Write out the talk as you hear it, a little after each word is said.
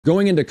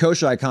Going into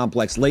Koschei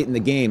Complex late in the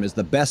game is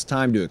the best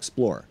time to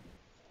explore.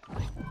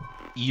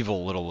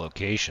 Evil little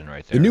location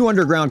right there. The new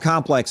underground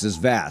complex is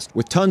vast,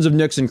 with tons of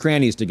nooks and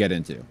crannies to get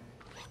into.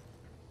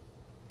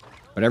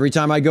 But every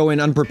time I go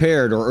in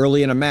unprepared or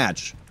early in a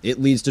match,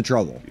 it leads to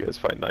trouble. You guys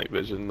find night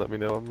vision, let me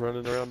know. I'm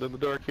running around in the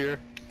dark here.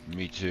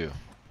 Me too. You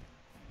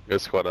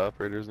guys squad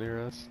operators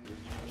near us?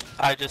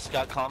 I just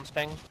got comms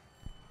ping.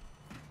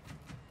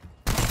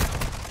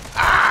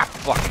 Ah,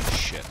 fucking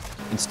shit.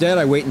 Instead,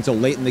 I wait until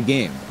late in the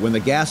game, when the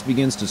gas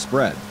begins to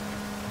spread.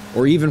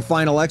 Or even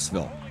final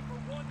exfil.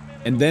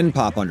 And then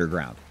pop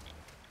underground.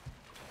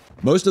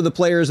 Most of the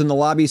players in the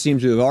lobby seem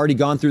to have already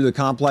gone through the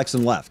complex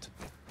and left,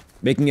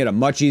 making it a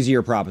much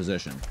easier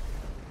proposition.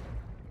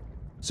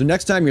 So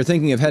next time you're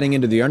thinking of heading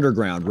into the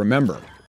underground, remember,